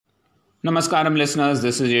Namaskaram listeners,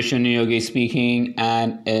 this is Yashani Yogi speaking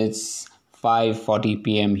and it's 5:40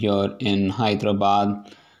 p.m. here in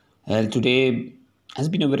Hyderabad. Today has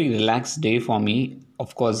been a very relaxed day for me.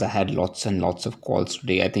 Of course, I had lots and lots of calls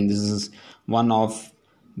today. I think this is one of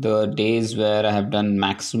the days where I have done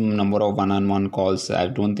maximum number of one-on-one calls. I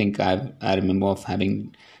don't think I remember of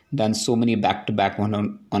having done so many back-to-back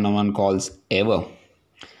one-on-one calls ever.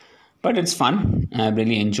 But it's fun. I'm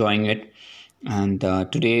really enjoying it. And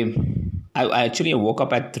today, I actually woke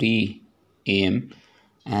up at 3 a.m.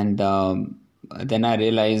 and then I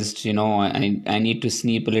realized, I need to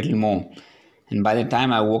sleep a little more. And by the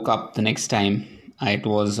time I woke up the next time, it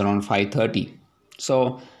was around 5:30.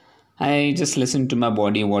 So I just listened to my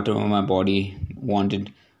body, whatever my body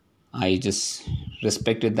wanted. I just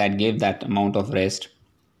respected that, gave that amount of rest.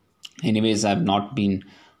 Anyways, I've not been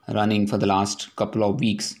running for the last couple of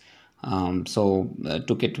weeks, so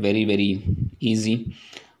took it very very easy.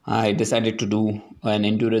 I decided to do an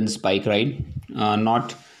endurance bike ride,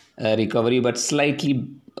 not a recovery but slightly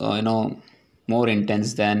more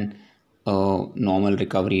intense than a normal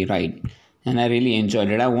recovery ride, and I really enjoyed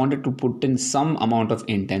it. I wanted to put in some amount of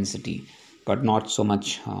intensity but not so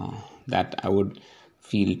much that I would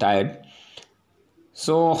feel tired.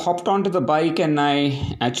 So hopped onto the bike and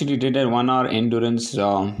I actually did a 1 hour endurance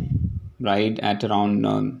ride at around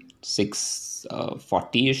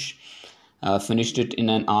 6:40ish. Finished it in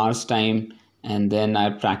an hour's time, and then I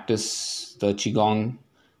practiced the qigong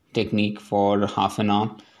technique for half an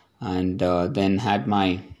hour, and then had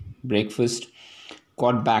my breakfast.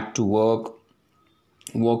 Got back to work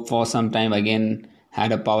for some time again.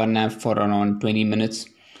 Had a power nap for around 20 minutes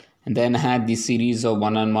and then had the series of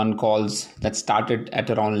one-on-one calls that started at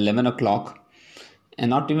around 11 o'clock, and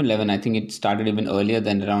not even 11, I think it started even earlier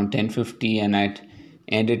than around 10:50, and it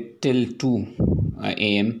ended till 2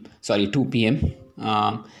 p.m.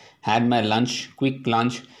 Had my lunch, quick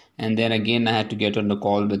lunch, and then again I had to get on the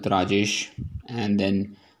call with Rajesh, and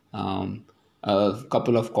then a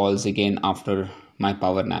couple of calls again after my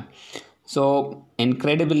power nap. So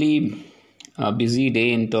incredibly busy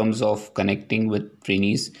day in terms of connecting with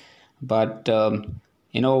trainees. But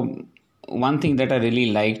one thing that I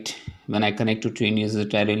really liked when I connect to trainees is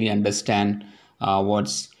that I really understand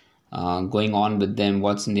what's going on with them,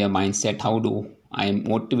 what's in their mindset, how do I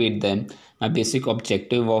motivate them. My basic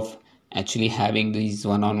objective of actually having these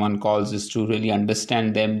one-on-one calls is to really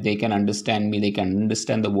understand them. They can understand me, they can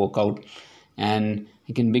understand the workout, and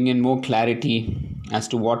I can bring in more clarity as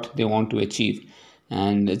to what they want to achieve.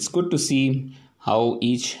 And it's good to see how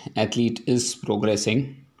each athlete is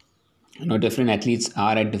progressing. Different athletes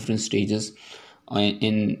are at different stages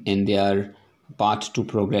in their path to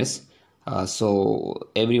progress. So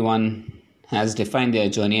everyone has defined their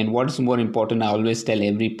journey, and what is more important, I always tell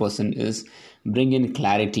every person, is bring in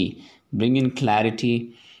clarity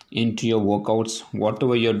into your workouts.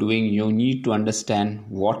 Whatever you're doing, you need to understand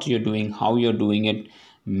what you're doing, how you're doing it,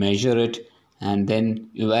 measure it, and then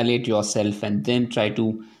evaluate yourself, and then try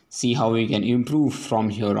to see how you can improve from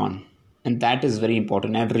here on. And that is very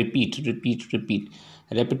important. And repeat.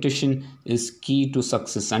 Repetition is key to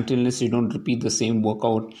success. Unless you don't repeat the same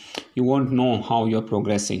workout, you won't know how you're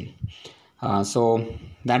progressing. So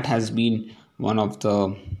that has been one of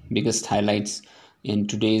the biggest highlights in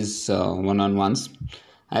today's one-on-ones.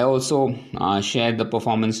 I also shared the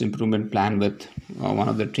performance improvement plan with one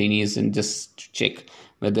of the trainees, and just to check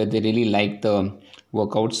whether they really like the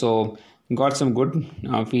workout. So got some good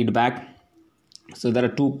feedback. So there are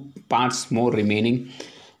 2 parts more remaining,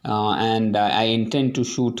 and I intend to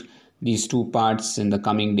shoot these 2 parts in the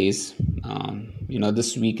coming days,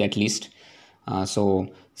 this week at least, so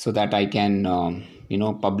that I can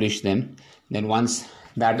publish them. Then once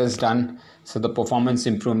that is done, so the performance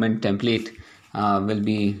improvement template will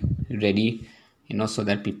be ready, so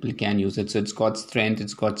that people can use it. So it's got strength,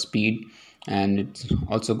 it's got speed, and it's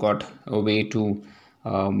also got a way to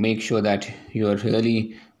make sure that you're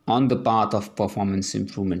really on the path of performance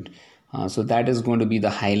improvement. So that is going to be the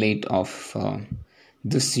highlight of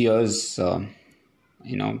this year's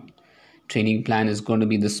training plan, is going to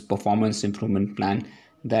be this performance improvement plan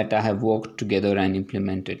that I have worked together and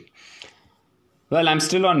implemented. Well, I'm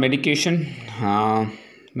still on medication.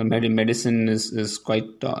 The medicine is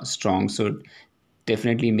quite strong, so it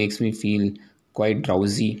definitely makes me feel quite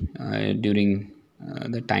drowsy during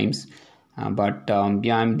the times. But I'm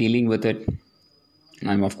dealing with it.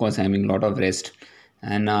 I'm of course having a lot of rest,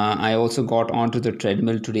 and I also got onto the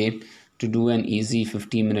treadmill today to do an easy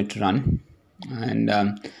 15-minute run, and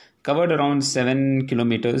covered around 7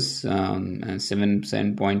 kilometers,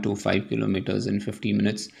 7.25 kilometers in 50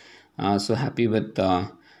 minutes. So happy with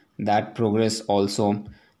that progress also.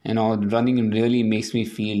 Running really makes me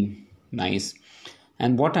feel nice.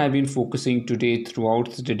 And what I've been focusing today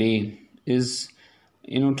throughout the day is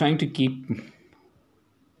trying to keep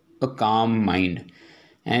a calm mind.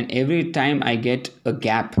 And every time I get a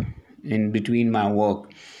gap in between my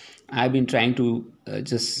work, I've been trying to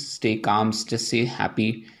just stay calm, just stay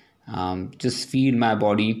happy, just feel my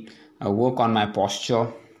body, work on my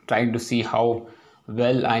posture, trying to see how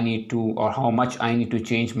well I need to, or how much I need to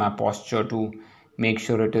change my posture to make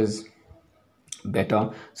sure it is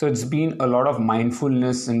better. So it's been a lot of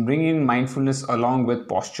mindfulness and bringing mindfulness along with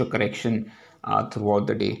posture correction throughout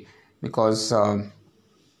the day, because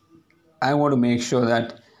I want to make sure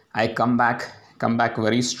that I come back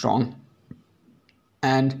very strong.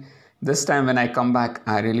 And this time when I come back,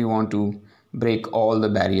 I really want to break all the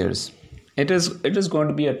barriers. It is going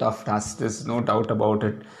to be a tough task. There's no doubt about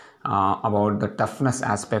it, about the toughness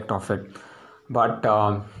aspect of it. But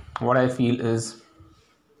what I feel is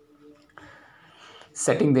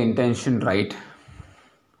setting the intention right,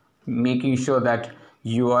 making sure that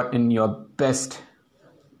you are in your best,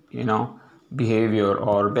 behavior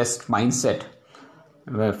or best mindset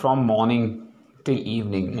from morning till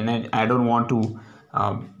evening. And I don't want to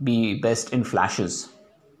be best in flashes.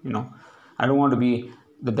 I don't want to be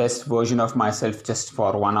the best version of myself just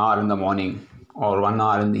for 1 hour in the morning or 1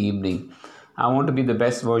 hour in the evening. I want to be the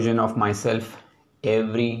best version of myself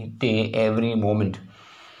every day, every moment.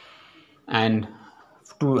 And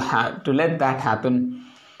to let that happen,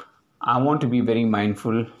 I want to be very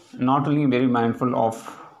mindful, not only very mindful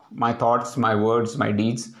of my thoughts, my words, my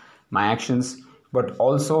deeds, my actions, but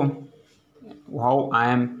also how I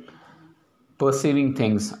am perceiving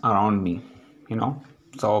things around me.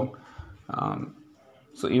 So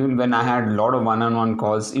so even when I had a lot of one-on-one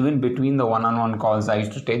calls, even between the one-on-one calls, I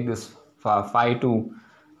used to take this 5 to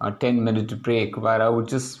 10-minute break where I would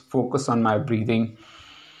just focus on my breathing,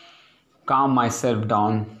 calm myself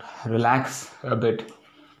down, relax a bit,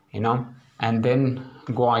 and then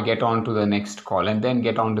I get on to the next call, and then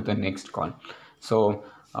get on to the next call. So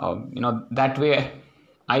that way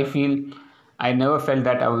I feel I never felt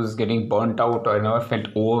that I was getting burnt out, or I never felt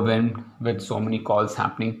overwhelmed with so many calls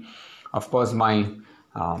happening. Of course, my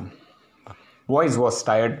voice was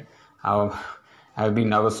tired. I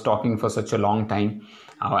was talking for such a long time.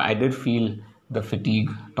 I did feel the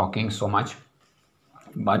fatigue talking so much,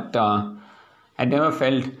 but I never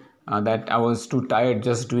felt that I was too tired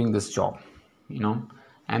just doing this job,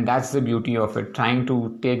 and that's the beauty of it, trying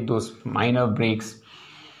to take those minor breaks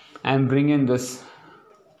and bring in this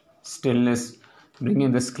stillness, bring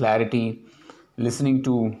in this clarity, listening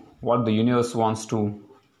to what the universe wants to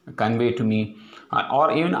convey to me,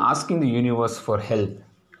 or even asking the universe for help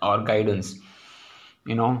or guidance.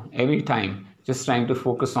 Every time just trying to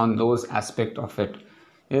focus on those aspects of it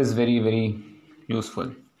is very, very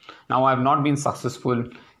useful. Now, I've not been successful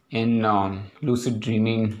in lucid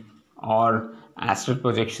dreaming or astral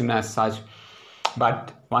projection as such,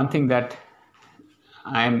 but one thing that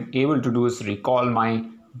I am able to do is recall my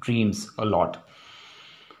dreams a lot.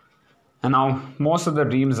 And now most of the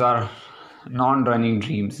dreams are non-running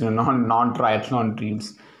dreams, non-triathlon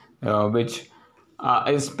dreams, which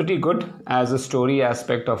is pretty good as a story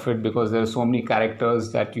aspect of it, because there are so many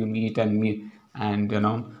characters that you meet and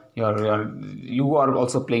you are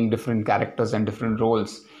also playing different characters and different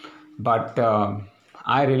roles. But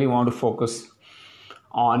I really want to focus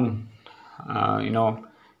on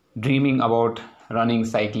dreaming about running,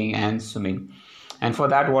 cycling, and swimming. And for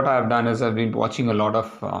that, what I've done is I've been watching a lot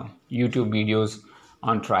of YouTube videos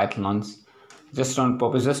on triathlons, just on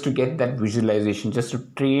purpose, just to get that visualization, just to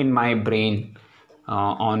train my brain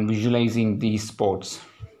on visualizing these sports,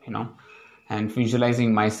 and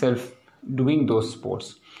visualizing myself doing those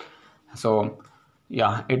sports. So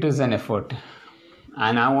yeah, it is an effort,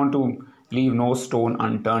 and I want to leave no stone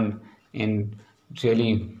unturned in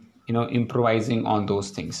really improvising on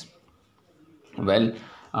those things. Well,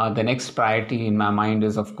 the next priority in my mind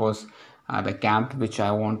is, of course, the camp, which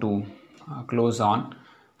I want to close on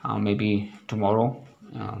maybe tomorrow,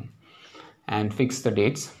 and fix the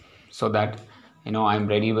dates so that I'm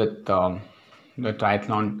ready with the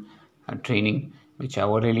triathlon training, which I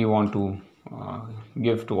really want to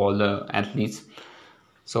give to all the athletes.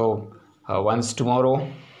 So once tomorrow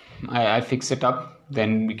I fix it up,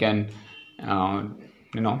 then we can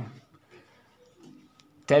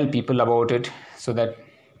tell people about it, so that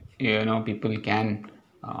people can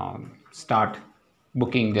start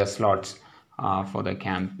booking their slots for the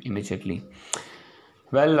camp immediately.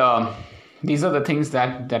 Well, these are the things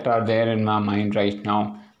that are there in my mind right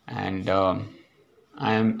now, and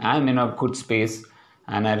I'm in a good space,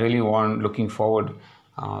 and I really looking forward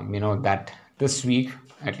that this week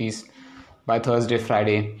at least by Thursday,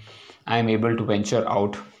 Friday, I am able to venture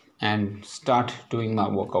out and start doing my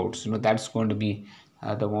workouts. That's going to be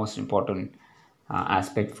the most important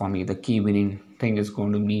aspect for me. The key winning thing is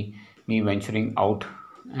going to be me venturing out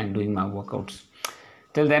and doing my workouts.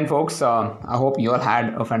 Till then, folks, I hope you all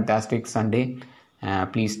had a fantastic Sunday.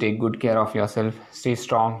 Please take good care of yourself. Stay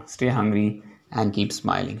strong, stay hungry, and keep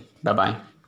smiling. Bye-bye.